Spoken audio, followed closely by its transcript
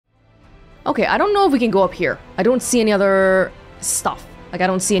Okay, I don't know if we can go up here. I don't see any other stuff. Like, I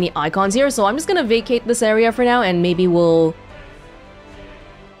don't see any icons here, so I'm just gonna vacate this area for now, and maybe we'll...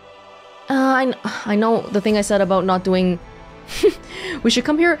 I know the thing I said about not doing... We should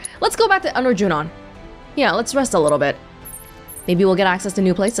come here. Let's go back to under Junon. Yeah, let's rest a little bit. Maybe we'll get access to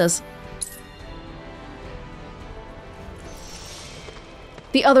new places.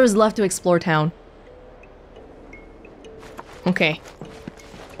 The others left to explore town. Okay.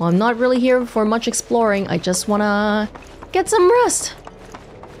 Well, I'm not really here for much exploring. I just wanna get some rest.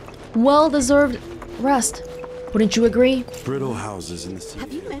 Well-deserved rest. Wouldn't you agree? Brittle houses in the city.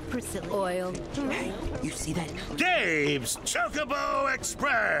 Have you met Priscilla? Oil. Hey, you see that? Gabe's Chocobo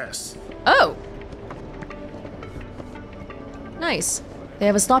Express! Oh! Nice. They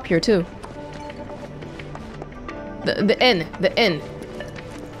have a stop here, too. The inn. The inn.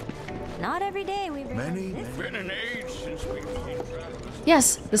 Not every day we Many. Been an age since we've seen travelers.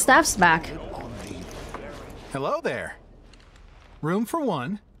 Yes, the staff's back. Hello there. Room for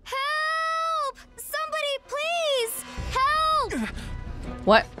one. Help! Somebody, please! Help!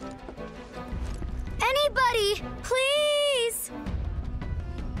 What? Anybody, please!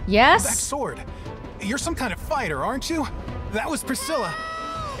 That Yes? sword. You're some kind of fighter, aren't you? That was Priscilla.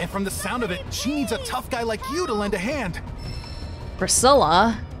 And from the sound of it, she needs a tough guy like you to lend a hand.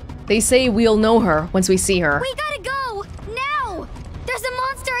 Priscilla? They say we'll know her once we see her. We gotta go! Now! There's a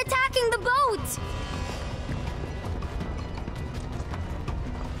monster attacking the boat!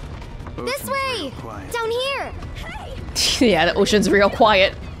 This way! Down here! Hey! Yeah, the ocean's real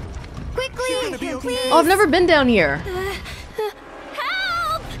quiet. Quickly! Please! Oh, I've never been down here.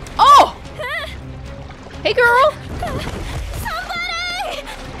 Help! Oh! Hey, girl! Somebody!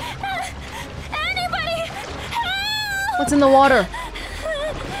 Anybody! Help! What's in the water?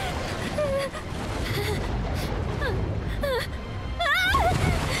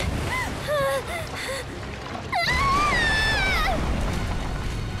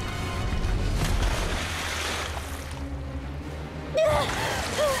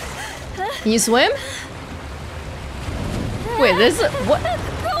 Can you swim? Wait, this is what? Go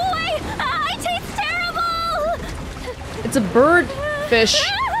away! I taste terrible! It's a bird fish.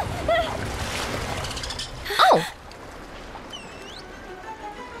 Oh!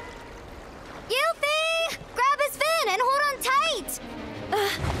 Yuffie! Grab his fin and hold on tight!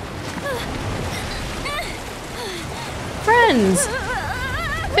 Friends!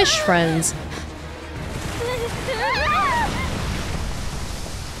 Fish friends.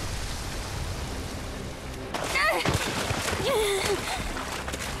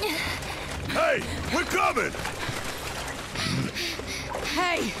 Hey, we're coming!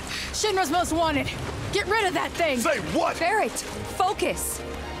 Hey, Shinra's most wanted. Get rid of that thing. Say what? Barret, focus.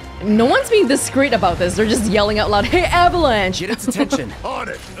 No one's being discreet about this. They're just yelling out loud, "Hey, Avalanche!" Get its attention. On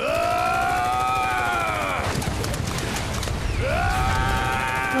it!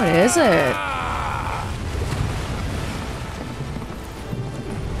 What is it?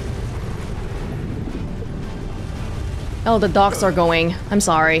 Oh, the docks are going. I'm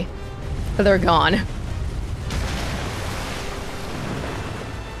sorry. But they're gone.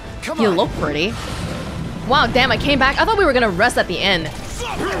 Come You on. look pretty. Wow, damn, I came back. I thought we were gonna rest at the end.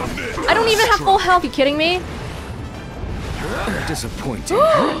 I don't even have full health. You kidding me? Disappointing.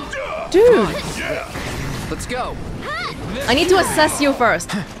 Dude, Let's go. I need to assess you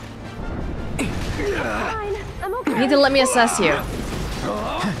first. You need to let me assess you.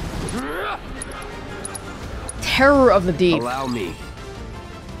 Terror of the deep. Allow me.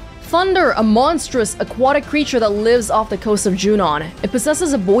 Thunder, a monstrous aquatic creature that lives off the coast of Junon. It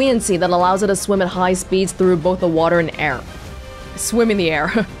possesses a buoyancy that allows it to swim at high speeds through both the water and air. Swim in the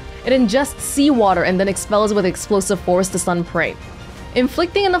air. It ingests seawater and then expels with explosive force to stun prey.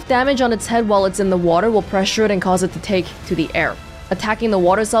 Inflicting enough damage on its head while it's in the water will pressure it and cause it to take to the air. Attacking the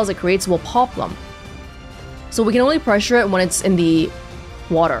water cells it creates will pop them. So we can only pressure it when it's in the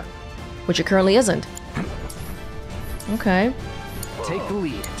water, which it currently isn't. Okay. Take the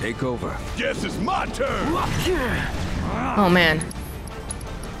lead. Take over. Guess it's my turn! Oh man.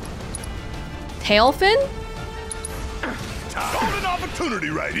 Tailfin? Golden opportunity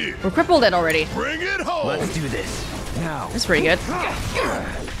right here! We're crippled it already. Bring it home! Let's do this. Now, That's pretty good.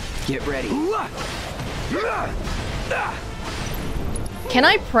 get ready. Can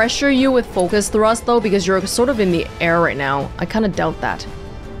I pressure you with focus thrust though? Because you're sort of in the air right now. I kind of doubt that.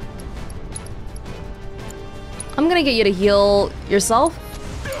 I'm gonna get you to heal yourself.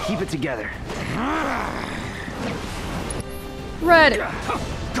 Keep it together. Red.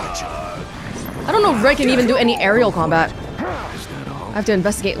 I don't know if Red can even do any aerial combat. I have to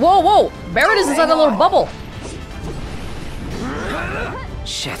investigate. Whoa, whoa! Barret is inside a little bubble.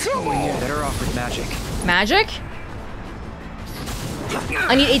 Shit. Better off with magic. Magic?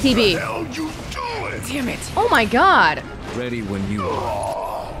 I need ATB. Hell you doing? Damn it. Oh my god. Ready when you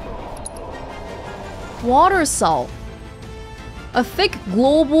are. Water salt. A thick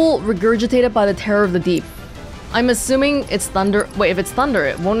global regurgitated by the terror of the deep. I'm assuming it's thunder. Wait, if it's thunder,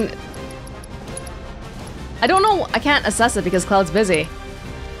 it won't... I don't know. I can't assess it because Cloud's busy.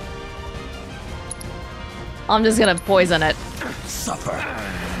 I'm just gonna poison it. Suffer.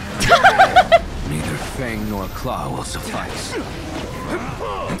 Neither fang nor claw will suffice.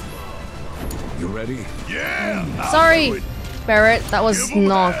 You ready? Yeah. I'll do Sorry, it. Barret. That was Give 'em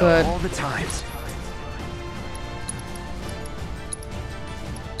not hell. good. All the times.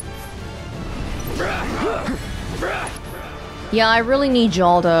 Yeah, I really need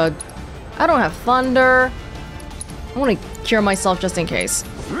y'all to... I don't have thunder. I want to cure myself just in case.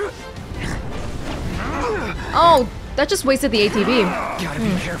 Oh, that just wasted the ATB. Gotta be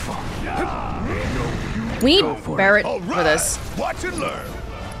careful. We Go need for it. Barret All for right. this. Watch and learn.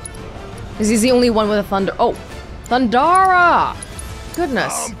 Because he's the only one with a thunder. Oh, Thundara!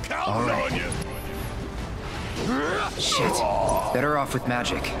 Goodness. I'm counting on you. Shit. Better off with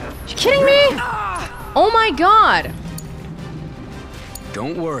magic. You kidding me? Oh my god.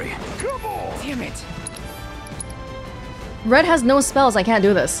 Don't worry. Come on. Damn it. Red has no spells. I can't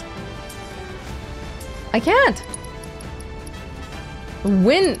do this. I can't.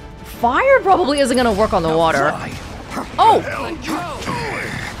 Wind... Fire probably isn't gonna work on the water. Fly. Oh! Hell you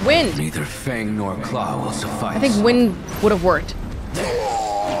doing? Wind! Neither fang nor claw will suffice. I think wind would have worked.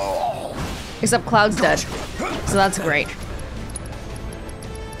 Except Cloud's dead. So that's great.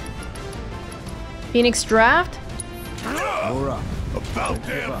 Phoenix Draft? About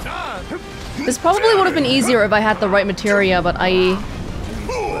damn time. This probably would have been easier if I had the right materia, but I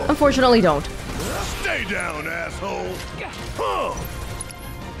unfortunately don't. Stay down, asshole. Huh.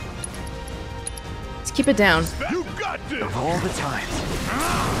 Let's keep it down. You got this. All the times.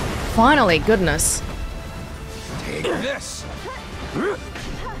 Finally, goodness. Take this.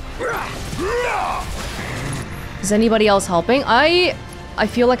 Is anybody else helping? I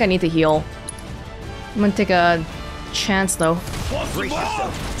feel like I need to heal. I'm gonna take a chance though. Want some more?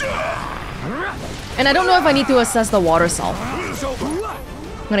 And I don't know if I need to assess the water salt.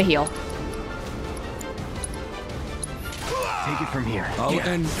 I'm gonna heal. Take it from here. I'll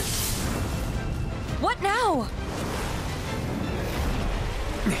end. What now?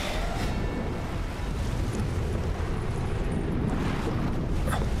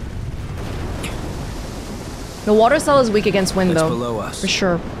 The water cell is weak against wind It's though. below us. For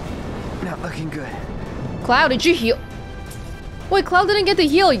sure. Not looking good. Cloud, did you heal? Wait, Cloud didn't get to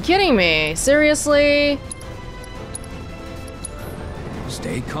heal. Are you kidding me? Seriously?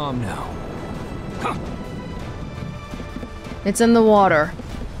 Stay calm now. It's in the water.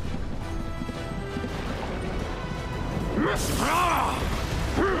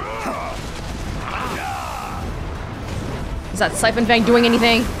 Is that Siphon Fang doing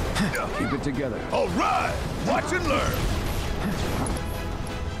anything? Keep it together. All right. Watch and learn.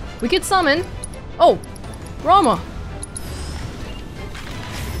 We could summon. Oh, Rama.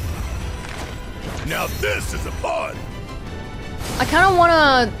 Now this is a fun. I kind of want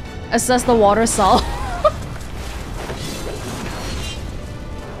to assess the water salt.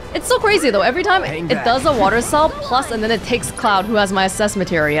 It's so crazy though. Every time Hang it back. does a water cell plus, and then it takes Cloud, who has my assess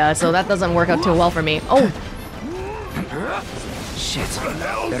materia, so that doesn't work out too well for me. Oh, Shit.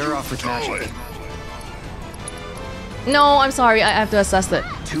 Better off with magic. no, I'm sorry. I have to assess it.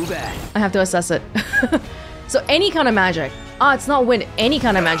 Too bad. I have to assess it. So any kind of magic. Ah, it's not wind. Any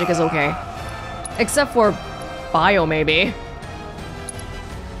kind of magic is okay. Except for bio, maybe.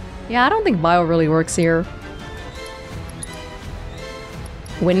 Yeah, I don't think bio really works here.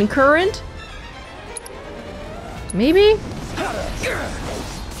 Wind current? Maybe?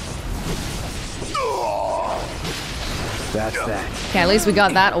 That's that. Okay, at least we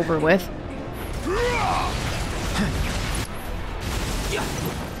got that over with.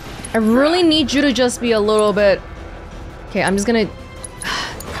 I really need you to just be a little bit... Okay, I'm just gonna...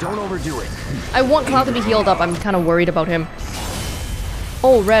 Don't overdo it. I want Cloud to be healed up. I'm kind of worried about him.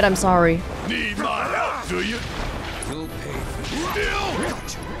 Oh, Red, I'm sorry. Need my help, do you? We'll pay for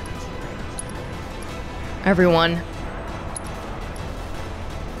Still. Everyone.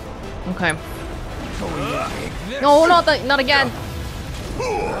 Okay. No, not again.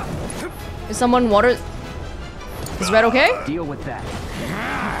 Is someone water... Is Red okay? Deal with that.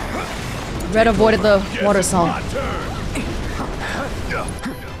 Red avoided the water cell. My turn.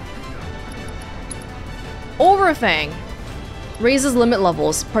 Overfang. Raises limit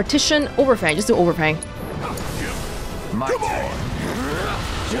levels. Partition Overfang. Just do Overfang. My turn.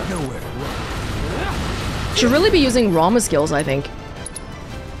 Nowhere. Should really be using Rama skills, I think.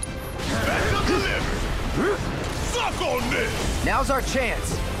 Special delivery. Suck on this. Now's our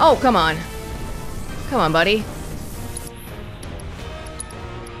chance. Oh, come on. Come on, buddy.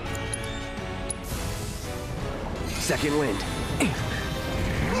 Second wind.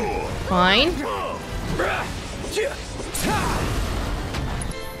 Fine.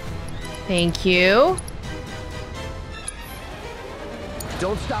 Thank you.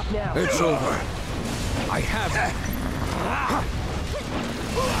 Don't stop now. It's over. I have it.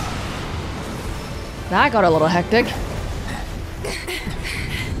 That got a little hectic.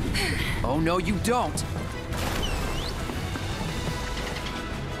 Oh no, you don't.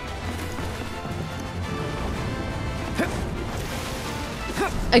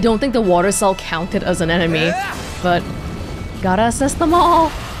 I don't think the water cell counted as an enemy, but gotta assess them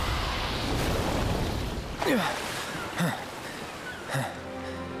all.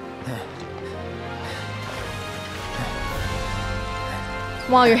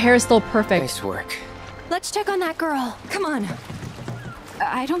 Wow, your hair is still perfect. Nice work. Let's check on that girl. Come on.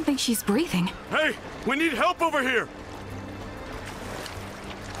 I don't think she's breathing. Hey, we need help over here.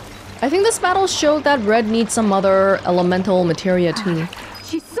 I think this battle showed that Red needs some other elemental materia too.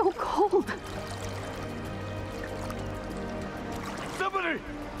 She's so cold. Somebody,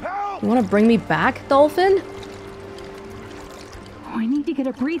 help! You wanna bring me back, Dolphin? I need to get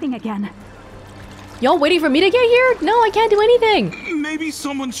her breathing again. Y'all waiting for me to get here? No, I can't do anything. Maybe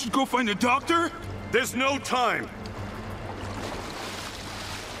someone should go find a doctor? There's no time.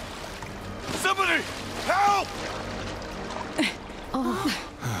 Somebody, help!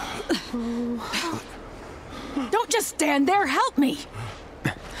 Don't just stand there, help me!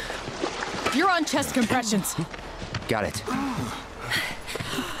 You're on chest compressions. Got it.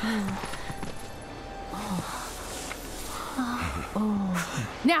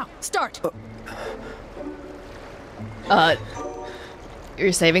 Now, start!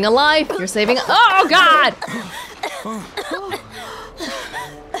 You're saving a life. You're saving a— oh, God!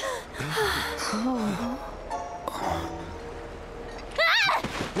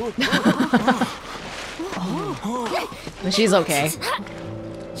 But she's okay.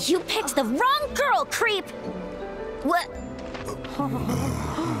 You picked the wrong girl, creep! What?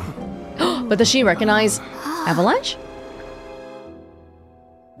 But does she recognize Avalanche?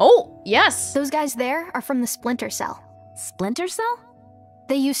 Oh, yes! Those guys there are from the Splinter Cell. Splinter Cell?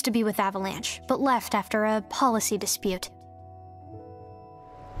 They used to be with Avalanche, but left after a policy dispute.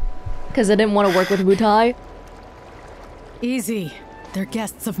 Because I didn't want to work with Wutai. Easy. They're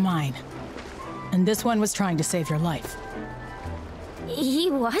guests of mine. And this one was trying to save your life. He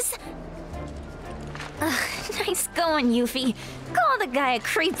was? Nice going, Yuffie. Call the guy a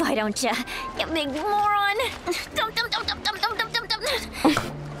creep, why don't ya? You big moron! Dum dum dum dum dum dum dum dum dum.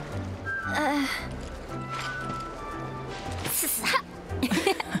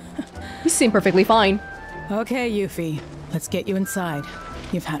 You seem perfectly fine. Okay, Yuffie. Let's get you inside.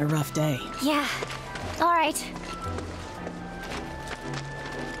 You've had a rough day. Yeah. All right.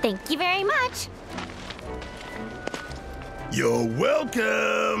 Thank you very much. You're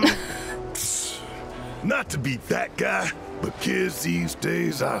welcome. Not to be that guy, but kids these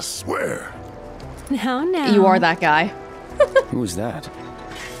days, I swear. Now. You are that guy. Who's that?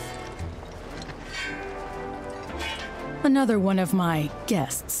 Another one of my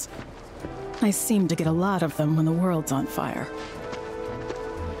guests. I seem to get a lot of them when the world's on fire.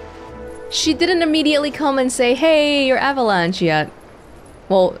 She didn't immediately come and say, hey, you're Avalanche yet.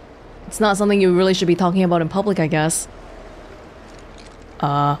 Well, it's not something you really should be talking about in public, I guess.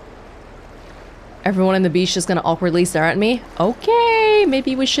 Everyone in the beach just gonna awkwardly stare at me? Okay,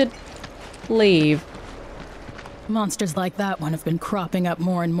 maybe we should leave. Monsters like that one have been cropping up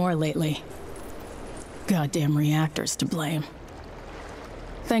more and more lately. Goddamn reactors to blame.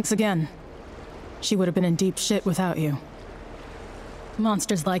 Thanks again. She would have been in deep shit without you.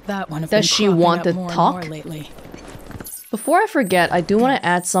 Monsters like that one have been Does she cropping want up to more talk? and more lately. Before I forget, I do want to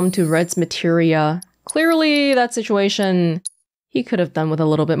add some to Red's materia. Clearly, that situation he could have done with a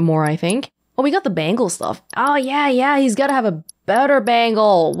little bit more, I think. Oh, we got the bangle stuff. Oh, yeah, he's got to have a better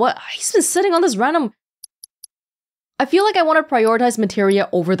bangle. What? He's been sitting on this random... I feel like I want to prioritize materia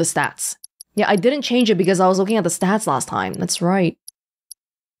over the stats. Yeah, I didn't change it because I was looking at the stats last time. That's right.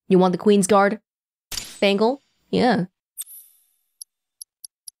 You want the Queen's Guard bangle? Yeah.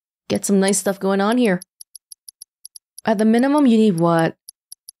 Get some nice stuff going on here. At the minimum, you need what?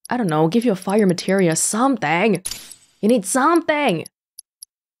 I don't know, give you a fire materia, something. You need something.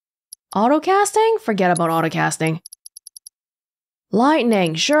 Autocasting? Forget about autocasting.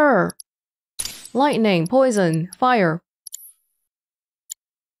 Lightning, sure. Lightning, poison, fire.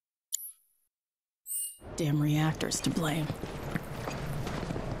 Goddamn reactors to blame.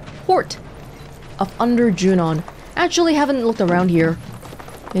 Port of Under Junon. Actually, haven't looked around here.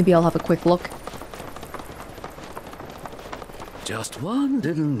 Maybe I'll have a quick look. Just one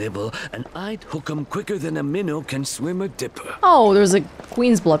little nibble, and I'd hook 'em quicker than a minnow can swim a dipper. Oh, there's a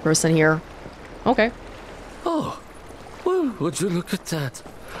Queen's Blood person here. Okay. Oh, well, would you look at that?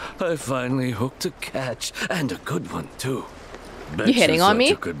 I finally hooked a catch, and a good one, too. Bet You hitting on thought me?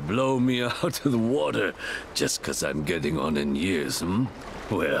 You could blow me out of the water just 'cause I'm getting on in years, hmm?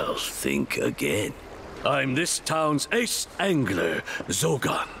 Well, think again. I'm this town's ace angler,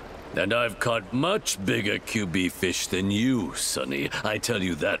 Zogan. And I've caught much bigger QB fish than you, Sonny. I tell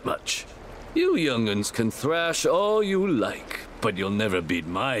you that much. You young'uns can thrash all you like, but you'll never beat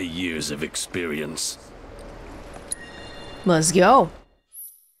my years of experience. Let's go.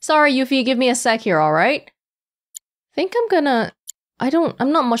 Sorry, Yuffie, give me a sec here, alright? Think I'm gonna...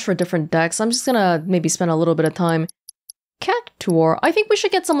 I'm not much for different decks. I'm just gonna maybe spend a little bit of time. Cactuar. I think we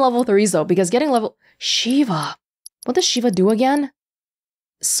should get some level 3s though, because getting level... Shiva. What does Shiva do again?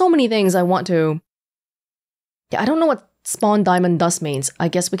 So many things I want to... Yeah, I don't know what Spawn Diamond Dust means. I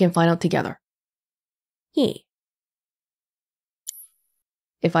guess we can find out together. Yeah.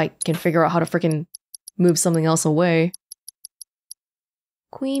 If I can figure out how to freaking move something else away.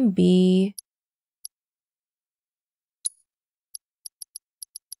 Queen Bee.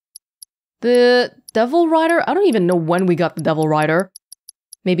 The Devil Rider? I don't even know when we got the Devil Rider.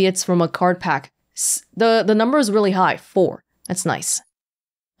 Maybe it's from a card pack. The number is really high. 4. That's nice.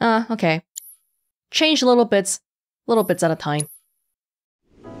 Okay. Change little bits at a time.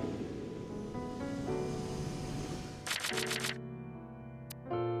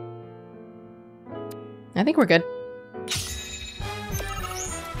 I think we're good.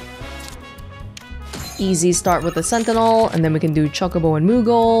 Easy start with the Sentinel, and then we can do Chocobo and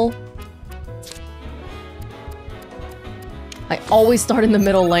Moogle. I always start in the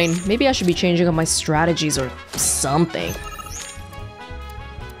middle lane. Maybe I should be changing up my strategies or something.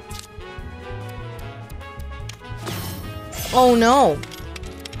 Oh no!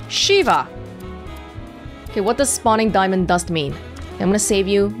 Shiva! Okay, what does spawning Diamond Dust mean? I'm gonna save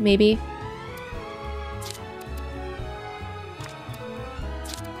you, maybe?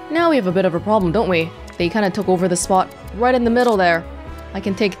 Now we have a bit of a problem, don't we? They kind of took over the spot right in the middle there. I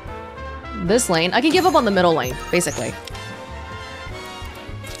can take this lane. I can give up on the middle lane, basically.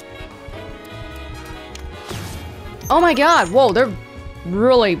 Oh my god, whoa, they're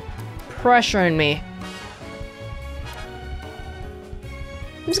really pressuring me.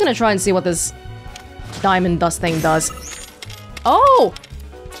 I'm just gonna try and see what this Diamond Dust thing does. Oh!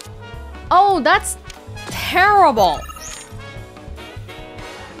 Oh, that's terrible!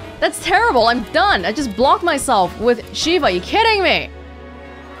 That's terrible, I'm done! I just blocked myself with Shiva, are you kidding me?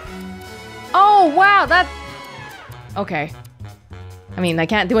 Oh, wow, that... Okay. I mean, I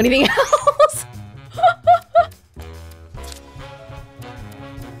can't do anything else.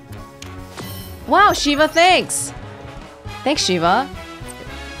 Wow, Shiva, thanks! Thanks, Shiva.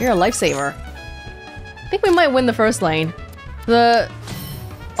 You're a lifesaver. I think we might win the first lane. The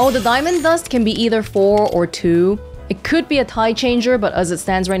Diamond Dust can be either 4 or 2. It could be a tie changer, but as it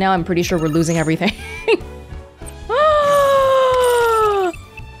stands right now, I'm pretty sure we're losing everything.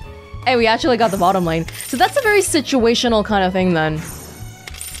 Hey, we actually got the bottom lane. So that's a very situational kind of thing then.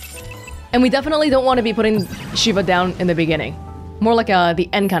 And we definitely don't want to be putting Shiva down in the beginning. More like the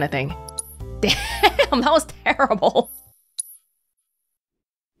end kind of thing. Damn, that was terrible.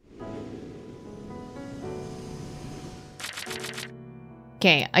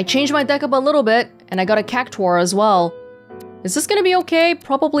 Okay, I changed my deck up a little bit, and I got a Cactuar as well. Is this gonna be okay?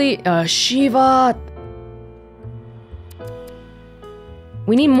 Probably, Shiva.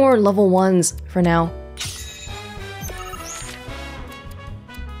 We need more level 1s for now.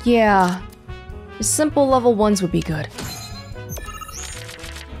 Yeah, simple level 1s would be good.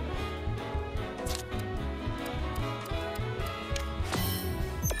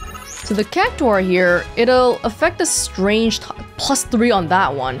 So the Cactuar here, it'll affect a strange +3 on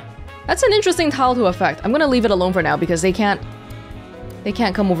that one. That's an interesting tile to affect. I'm gonna leave it alone for now because they can't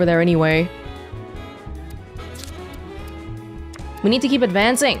come over there anyway. We need to keep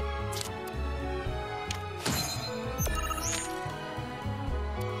advancing.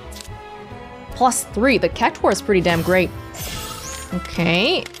 +3. The Cactuar is pretty damn great.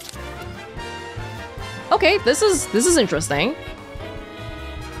 Okay. Okay, this is interesting.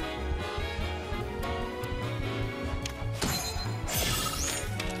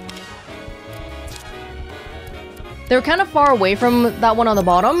 They're kind of far away from that one on the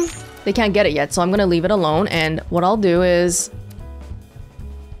bottom. They can't get it yet, so I'm gonna leave it alone. And what I'll do is...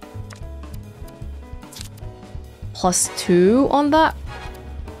 +2 on that.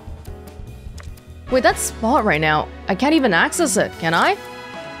 Wait, that spot right now, I can't even access it, can I?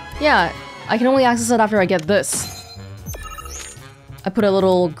 Yeah, I can only access it after I get this. I put a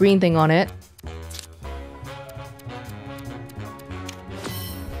little green thing on it.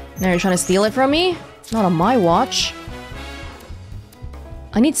 Now you're trying to steal it from me? Not on my watch.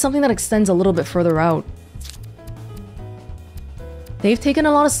 I need something that extends a little bit further out. They've taken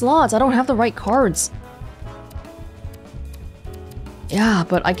a lot of slots. I don't have the right cards. Yeah,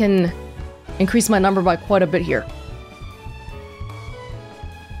 but I can increase my number by quite a bit here.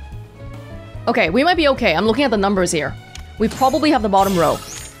 Okay, we might be okay. I'm looking at the numbers here. We probably have the bottom row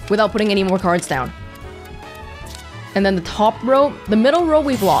without putting any more cards down. And then the top row, the middle row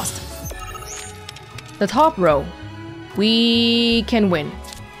we've lost. The top row, we can win.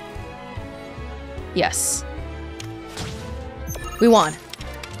 Yes. We won.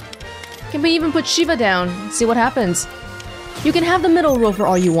 Can we even put Shiva down? See what happens. You can have the middle row for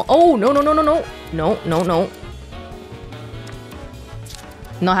all you want. Oh, no, no, no, no, no. No, no, no.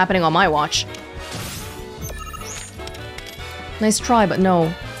 Not happening on my watch. Nice try, but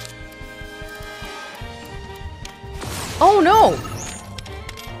no. Oh, no!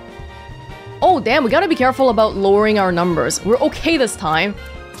 Oh, damn, we gotta be careful about lowering our numbers. We're okay this time.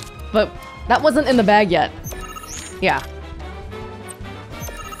 But that wasn't in the bag yet. Yeah.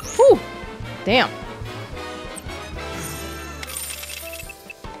 Whew! Damn.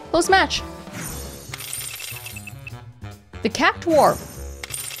 Close match. The Cactuar.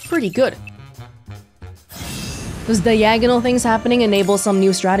 Pretty good. Those diagonal things happening enable some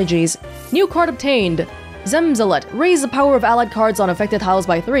new strategies. New card obtained. Zemzalet. Raise the power of allied cards on affected tiles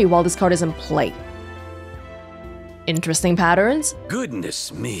by 3 while this card is in play. Interesting patterns.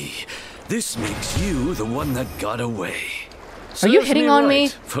 Goodness me. This makes you the one that got away. Are you Serves hitting on me?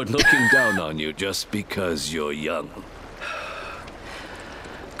 For looking down on you just because you're young.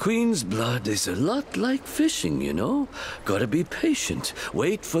 Queen's blood is a lot like fishing, you know? Gotta be patient,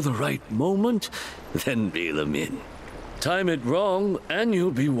 wait for the right moment, then reel 'em in. Time it wrong, and you'll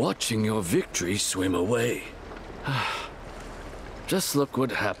be watching your victory swim away. Just look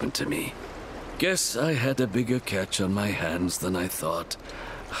what happened to me. Guess I had a bigger catch on my hands than I thought.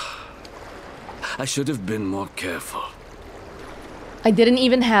 I should have been more careful. I didn't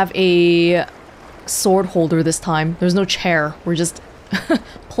even have a sword holder this time. There's no chair. We're just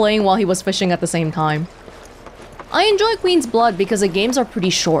playing while he was fishing at the same time. I enjoy Queen's Blood because the games are pretty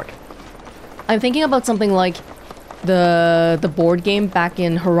short. I'm thinking about something like the board game back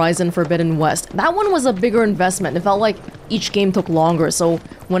in Horizon Forbidden West. That one was a bigger investment. It felt like each game took longer, so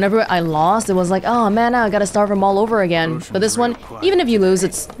whenever I lost, it was like, oh man, now I gotta start from all over again. But this one, even if you lose,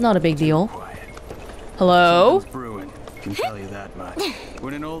 it's not a big deal. Hello? Can tell you that much.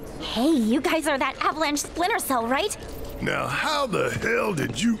 When an old... Hey, you guys are that Avalanche Splinter Cell, right? Now, how the hell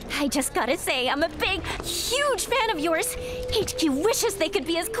did you... I just gotta say, I'm a big, huge fan of yours. HQ wishes they could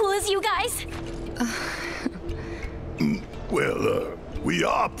be as cool as you guys. Well, we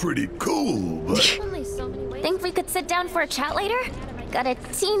are pretty cool, but... Think we could sit down for a chat later? Got a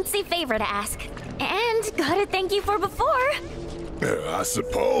teensy favor to ask. And gotta thank you for before. I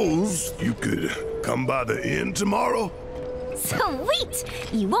suppose you could come by the inn tomorrow? Sweet!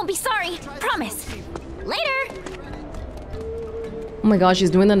 You won't be sorry, promise. Later! Oh my gosh, he's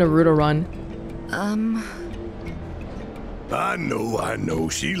doing the Naruto run. I know,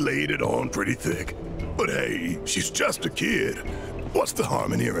 she laid it on pretty thick. But hey, she's just a kid. What's the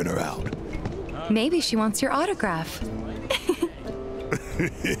harm in hearing her out? Maybe she wants your autograph.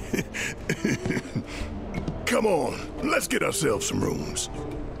 Come on, let's get ourselves some rooms.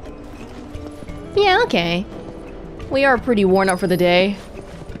 Yeah, okay. We are pretty worn out for the day.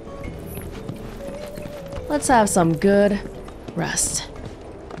 Let's have some good rest.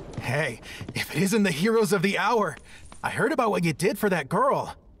 Hey, if it isn't the heroes of the hour, I heard about what you did for that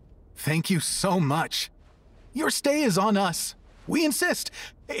girl. Thank you so much. Your stay is on us. We insist.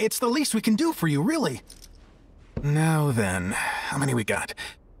 It's the least we can do for you, really. Now then, how many we got?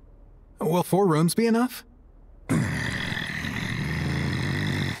 Will 4 rooms be enough?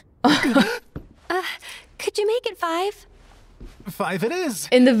 Could you make it 5? 5 it is.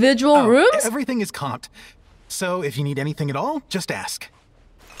 Individual rooms? Everything is comped. So if you need anything at all, just ask.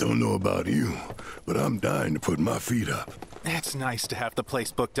 Don't know about you, but I'm dying to put my feet up. It's nice to have the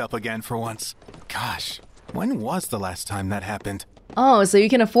place booked up again for once. Gosh, when was the last time that happened? Oh, so you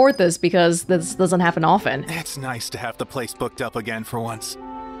can afford this because this doesn't happen often. It's nice to have the place booked up again for once.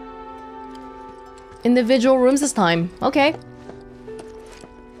 Individual rooms this time. Okay.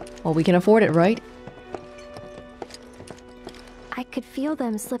 Well, we can afford it, right? I could feel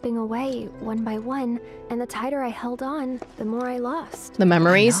them slipping away one by one, and the tighter I held on, the more I lost. The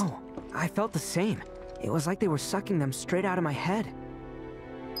memories? No, I felt the same. It was like they were sucking them straight out of my head.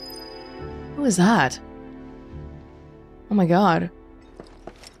 Who is that? Oh my god.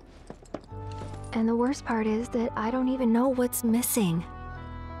 And the worst part is that I don't even know what's missing.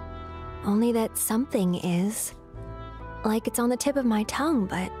 Only that something is. Like it's on the tip of my tongue,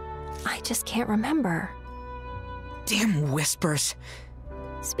 but I just can't remember. Damn whispers.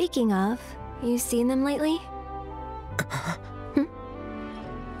 Speaking of, you seen them lately?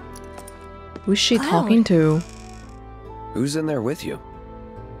 Who's she talking to? Who's in there with you?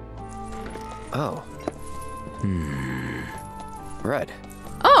 Oh. Red.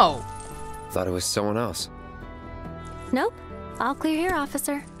 Oh! Thought it was someone else. Nope. All clear here,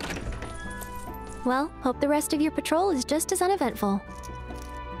 officer. Well, hope the rest of your patrol is just as uneventful.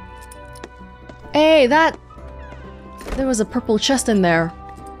 Hey, that... There was a purple chest in there.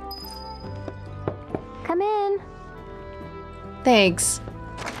 Come in. Thanks.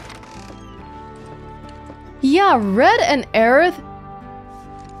 Yeah, Red and Aerith,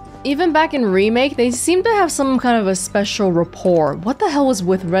 even back in Remake, they seem to have some kind of a special rapport. What the hell was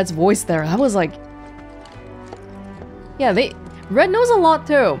with Red's voice there? That was like... Yeah, Red knows a lot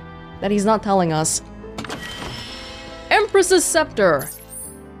too, that he's not telling us. Empress's Scepter!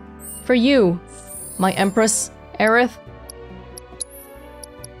 For you, my Empress, Aerith.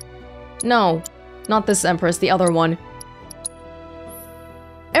 No, not this Empress, the other one.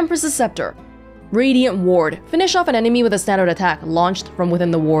 Empress's Scepter. Radiant Ward. Finish off an enemy with a standard attack, launched from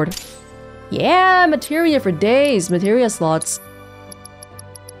within the ward. Yeah, materia for days, materia slots.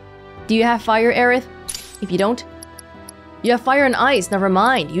 Do you have fire, Aerith? If you don't, you have fire and ice, never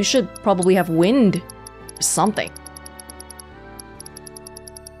mind. You should probably have wind. Or something.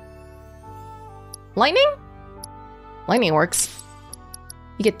 Lightning? Lightning works.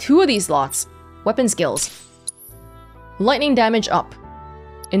 You get 2 of these slots. Weapon skills. Lightning damage up.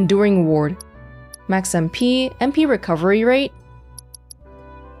 Enduring ward. Max MP. MP recovery rate.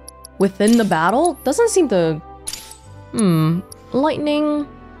 Within the battle? Doesn't seem to... Lightning...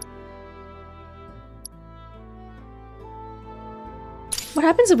 What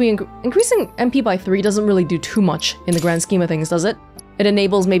happens if we increasing MP by 3 doesn't really do too much in the grand scheme of things, does it? It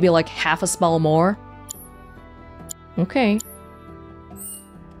enables maybe like half a spell more. Okay.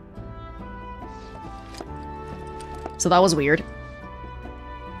 So that was weird.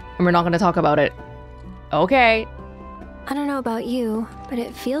 And we're not going to talk about it. Okay. I don't know about you, but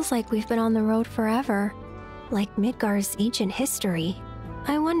it feels like we've been on the road forever. Like Midgar's ancient history.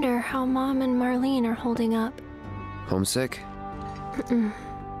 I wonder how Mom and Marlene are holding up. Homesick?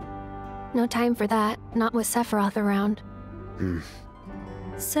 No time for that, not with Sephiroth around.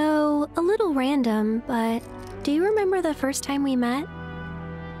 So, a little random, but do you remember the first time we met?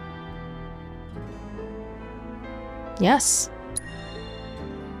 Yes.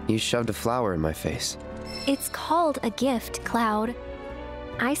 You shoved a flower in my face. It's called a gift, Cloud.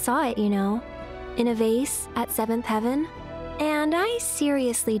 I saw it, you know, in a vase at 7th Heaven, and I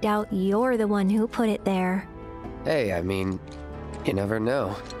seriously doubt you're the one who put it there. Hey, I mean, you never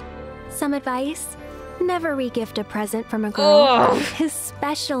know. Some advice? Never re-gift a present from a girl,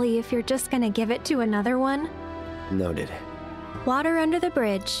 especially if you're just gonna give it to another one. Noted. Water under the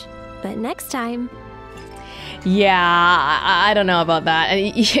bridge, but next time... Yeah, I don't know about that.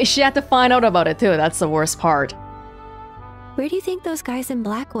 And she had to find out about it too, that's the worst part. Where do you think those guys in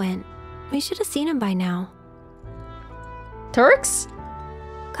black went? We should have seen them by now. Turks?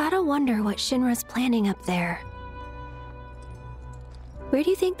 Gotta wonder what Shinra's planning up there. Where do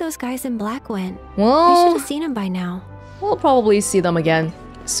you think those guys in black went? Well, we should have seen them by now. We'll probably see them again,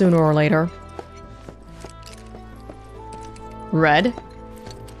 sooner or later. Red?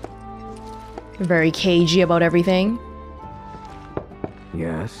 Very cagey about everything.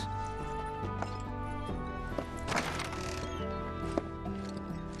 Yes.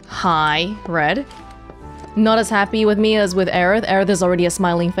 Hi, Red. Not as happy with me as with Aerith. Aerith is already a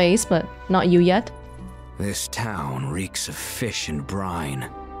smiling face, but not you yet. This town reeks of fish and brine.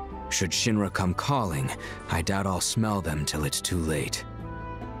 Should Shinra come calling, I doubt I'll smell them till it's too late.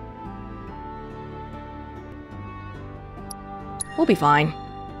 We'll be fine.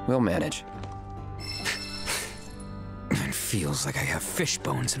 We'll manage. It feels like I have fish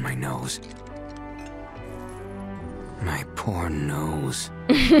bones in my nose. My poor nose.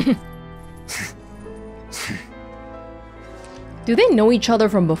 Do they know each other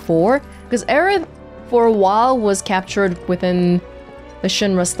from before? Because Aerith, for a while, was captured within the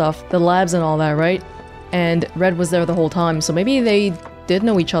Shinra stuff, the labs and all that, right? And Red was there the whole time, so maybe they did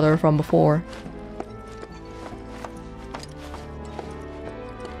know each other from before.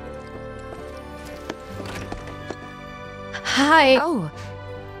 Hi. Oh.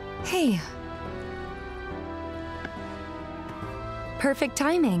 Hey. Perfect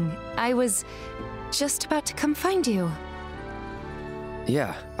timing. I was just about to come find you.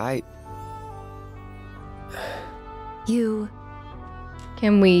 Yeah, You...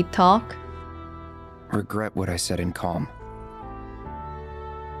 Can we talk? regret what I said in calm.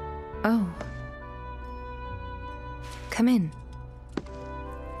 Oh. Come in.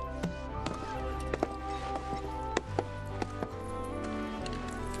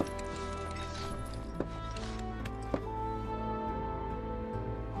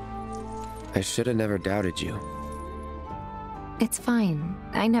 I should have never doubted you. It's fine.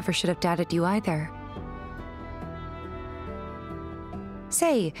 I never should have doubted you either.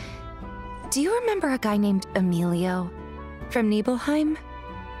 Say, do you remember a guy named Emilio from Nibelheim?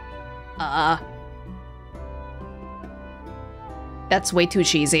 That's way too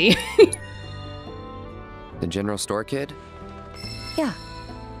cheesy. The general store kid? Yeah.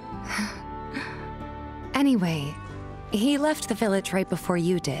 Anyway, he left the village right before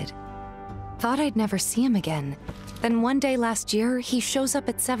you did. Thought I'd never see him again. Then one day last year, he shows up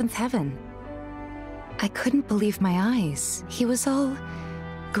at 7th Heaven. I couldn't believe my eyes. He was all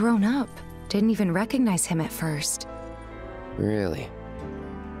grown up. Didn't even recognize him at first. Really?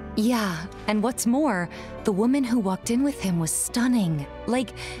 Yeah, and what's more, the woman who walked in with him was stunning.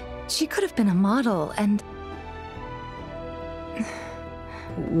 Like, she could have been a model, and...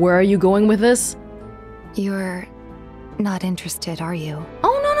 Where are you going with this? You're not interested, are you?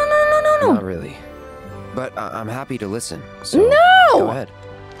 Oh, no. Not really. But I'm happy to listen, so no! Go ahead.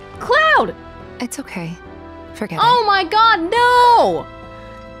 Cloud! It's okay. Forget it. Oh my god, no!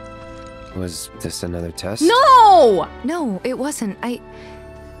 Was this another test? No! No, it wasn't.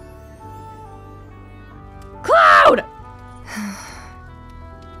 Cloud!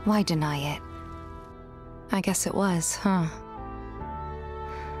 Why deny it? I guess it was, huh?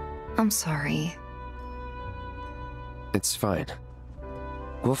 I'm sorry. It's fine.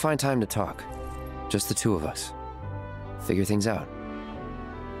 We'll find time to talk. Just the two of us. Figure things out.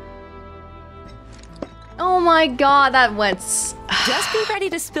 Oh my god, that went Just be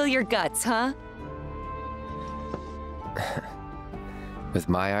ready to spill your guts, huh? With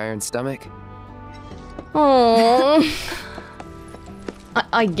my iron stomach? Oh.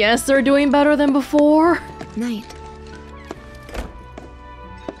 I guess they're doing better than before? Night.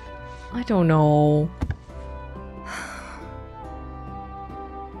 I don't know.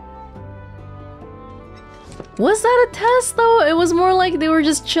 Was that a test though? It was more like they were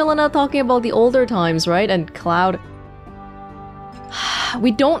just chilling out talking about the older times, right? And Cloud. We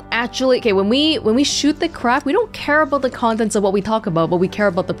don't actually, okay, when we shoot the crap, we don't care about the contents of what we talk about, but we care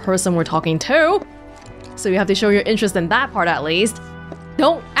about the person we're talking to. So you have to show your interest in that part at least.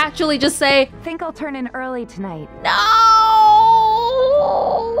 Don't actually just say, Think I'll turn in early tonight. no!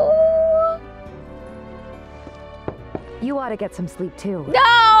 You ought to get some sleep too.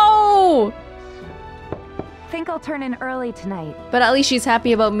 No! Think I'll turn in early tonight. But at least she's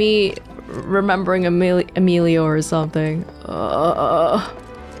happy about me remembering Emilio or something.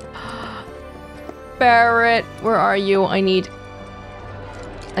 Barret, where are you? I need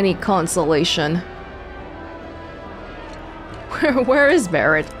consolation. Where is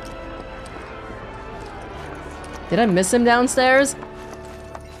Barret? Did I miss him downstairs?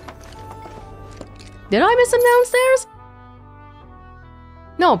 Did I miss him downstairs?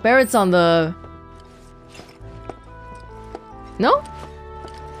 No, Barret's on the... No?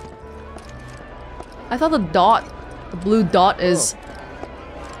 I thought the blue dot is...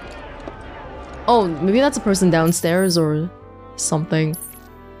 Oh, maybe that's a person downstairs or something.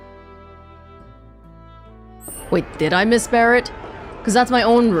 Wait, did I miss Barret? Because that's my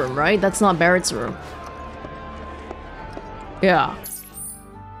own room, right? That's not Barret's room. Yeah.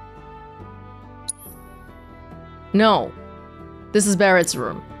 No. This is Barret's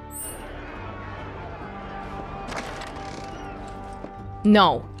room.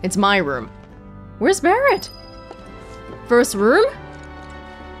 No, it's my room. Where's Barret? First room?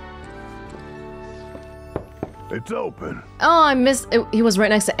 It's open. Oh, I missed it. He was right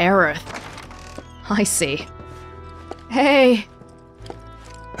next to Aerith. I see. Hey.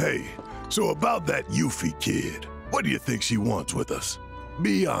 Hey, so about that Yuffie kid, what do you think she wants with us?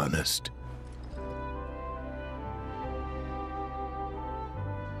 Be honest.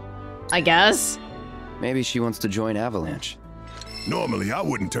 I guess. Maybe she wants to join Avalanche. Normally, I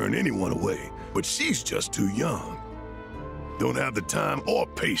wouldn't turn anyone away, but she's just too young. Don't have the time or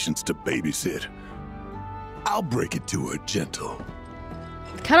patience to babysit. I'll break it to her gentle.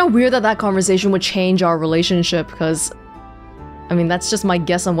 Kind of weird that that conversation would change our relationship, because... I mean, that's just my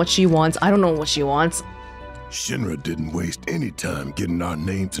guess on what she wants. I don't know what she wants. Shinra didn't waste any time getting our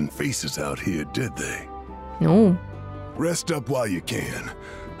names and faces out here, did they? No. Rest up while you can.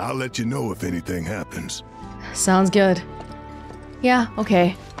 I'll let you know if anything happens. Sounds good. Yeah,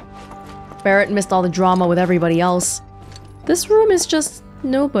 okay. Barret missed all the drama with everybody else. This room is just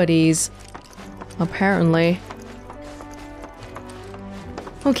nobody's. Apparently.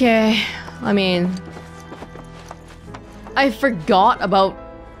 Okay, I mean... I forgot about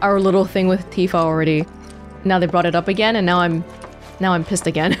our little thing with Tifa already. Now they brought it up again, and now I'm pissed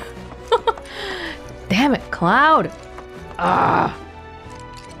again. Damn it, Cloud! Ah.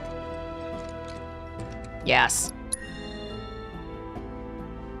 Yes.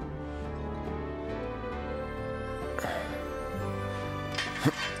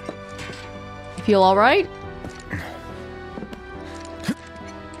 You feel alright?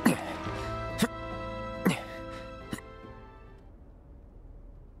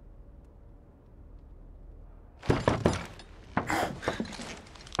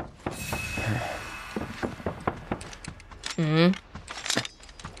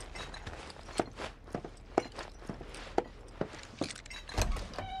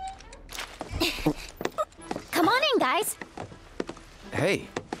 Come on in, guys. Hey.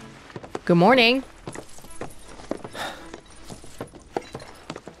 Good morning.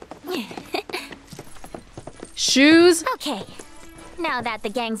 Shoes. Okay. Now that the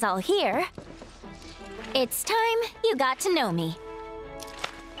gang's all here, it's time you got to know me.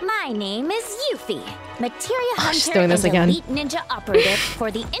 My name is Yuffie, materia hunter and elite ninja operative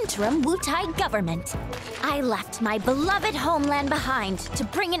for the interim Wutai government. I left my beloved homeland behind to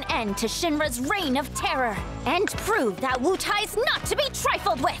bring an end to Shinra's reign of terror and prove that Wutai's not to be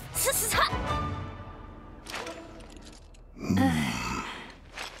trifled with.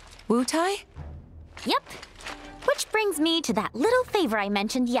 Wutai? Yep. Which brings me to that little favor I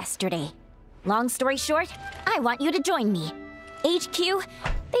mentioned yesterday. Long story short, I want you to join me. HQ,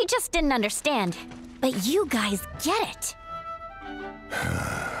 they just didn't understand. But you guys get it.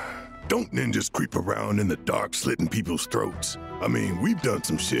 Don't ninjas creep around in the dark slitting people's throats. I mean, we've done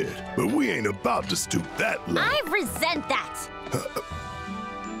some shit, but we ain't about to stoop that low. I resent that.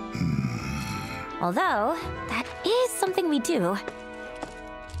 Although, that is something we do.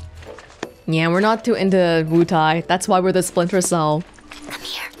 Yeah, we're not too into Wutai. That's why we're the Splinter Cell. Come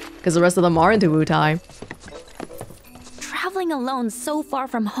here. Because the rest of them are into Wutai. Traveling alone so far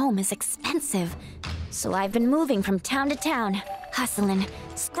from home is expensive. So I've been moving from town to town, hustling,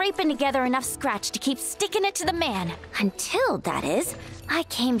 scraping together enough scratch to keep sticking it to the man. Until, that is, I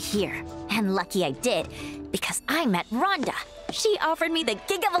came here. And lucky I did, because I met Rhonda. She offered me the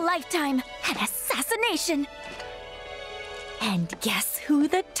gig of a lifetime, an assassination. And guess who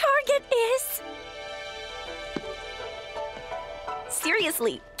the target is?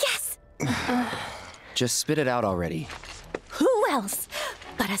 Seriously, guess. Just spit it out already. Who else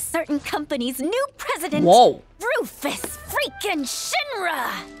but a certain company's new president, Whoa. Rufus freaking Shinra!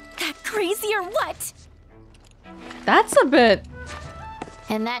 That crazy or what? That's a bit...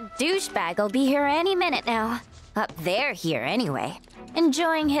 And that douchebag will be here any minute now. Up there here anyway.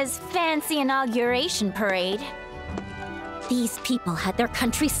 Enjoying his fancy inauguration parade. These people had their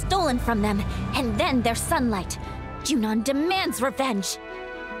country stolen from them, and then their sunlight. Junon demands revenge.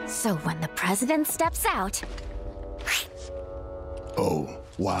 So when the president steps out... Oh,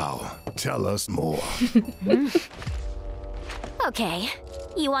 wow. Tell us more. Okay.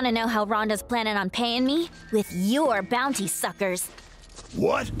 You want to know how Rhonda's planning on paying me? With your bounty suckers.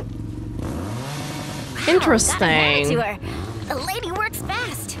 What? Interesting. Gotta hand it to her. The lady works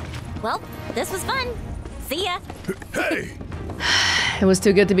fast. Well, this was fun. See ya. Hey! It was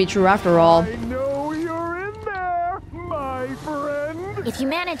too good to be true after all. I know you're in there, my friend. If you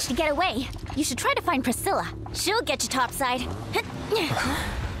manage to get away, you should try to find Priscilla. She'll get you topside.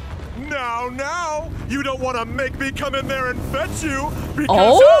 Now, you don't want to make me come in there and fetch you, because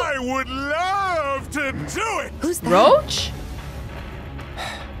Oh? I would love to do it! Who's that? Roach?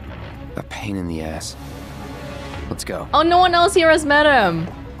 A pain in the ass. Let's go. Oh, no one else here has met him.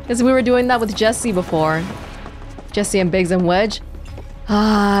 Because we were doing that with Jesse before. Jesse and Biggs and Wedge.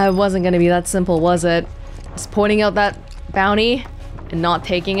 Ah, it wasn't gonna be that simple, was it? Just pointing out that bounty and not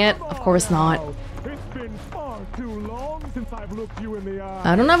taking it? Of course not. It's been far too long since I've looked you in the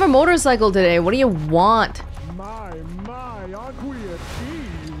eye. I don't have a motorcycle today. What do you want? My, aren't we at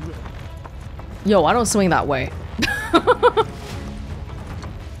ease? Yo, I don't swing that way.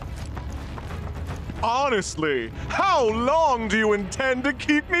 Honestly, how long do you intend to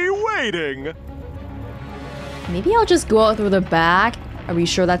keep me waiting? Maybe I'll just go out through the back. Are we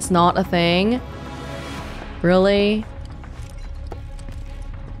sure that's not a thing? Really?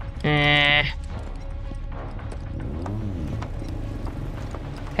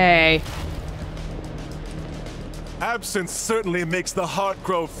 Hey. Absence certainly makes the heart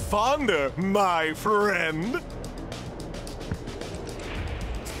grow fonder, my friend.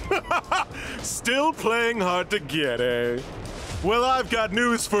 Still playing hard to get, eh? Well, I've got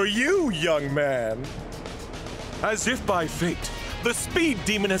news for you, young man. As if by fate, the Speed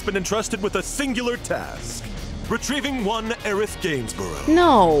Demon has been entrusted with a singular task. Retrieving one Aerith Gainsborough.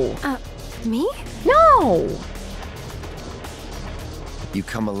 No. Me? No! You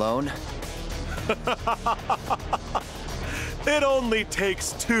come alone? It only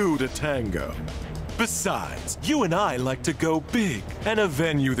takes two to tango. Besides, you and I like to go big, and a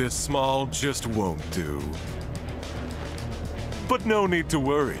venue this small just won't do. But no need to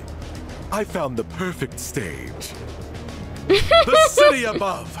worry. I found the perfect stage. The city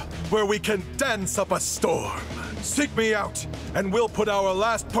above, where we can dance up a storm. Seek me out, and we'll put our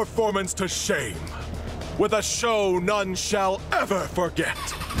last performance to shame. With a show none shall ever forget.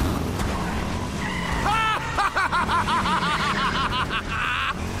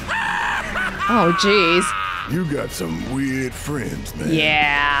 Oh, jeez. You got some weird friends, man.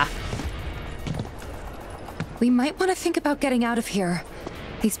 Yeah. We might want to think about getting out of here.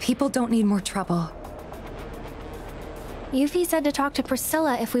 These people don't need more trouble. Yuffie said to talk to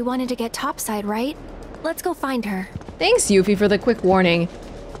Priscilla if we wanted to get topside, right? Let's go find her. Thanks, Yuffie, for the quick warning.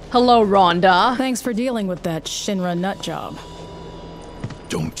 Hello, Rhonda. Thanks for dealing with that Shinra nut job.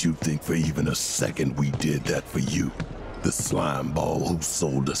 Don't you think for even a second we did that for you? The slime ball who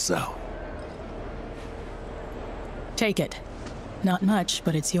sold us out. Take it. Not much,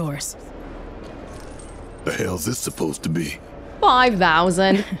 but it's yours. The hell's this supposed to be?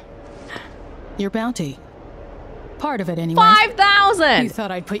 5,000. Your bounty. Part of it, anyway. 5,000! You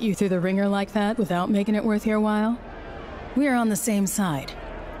thought I'd put you through the ringer like that without making it worth your while? We're on the same side.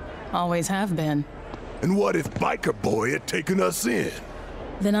 Always have been. And what if Biker Boy had taken us in?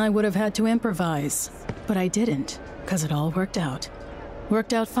 Then I would have had to improvise. But I didn't, because it all worked out.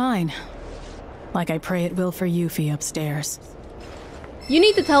 Worked out fine. Like I pray it will for Yuffie upstairs. You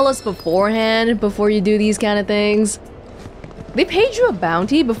need to tell us beforehand, before you do these kind of things. They paid you a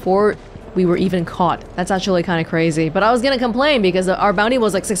bounty before we were even caught. That's actually kind of crazy. But I was gonna complain because our bounty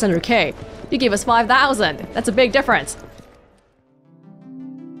was like 600k. You gave us 5,000. That's a big difference.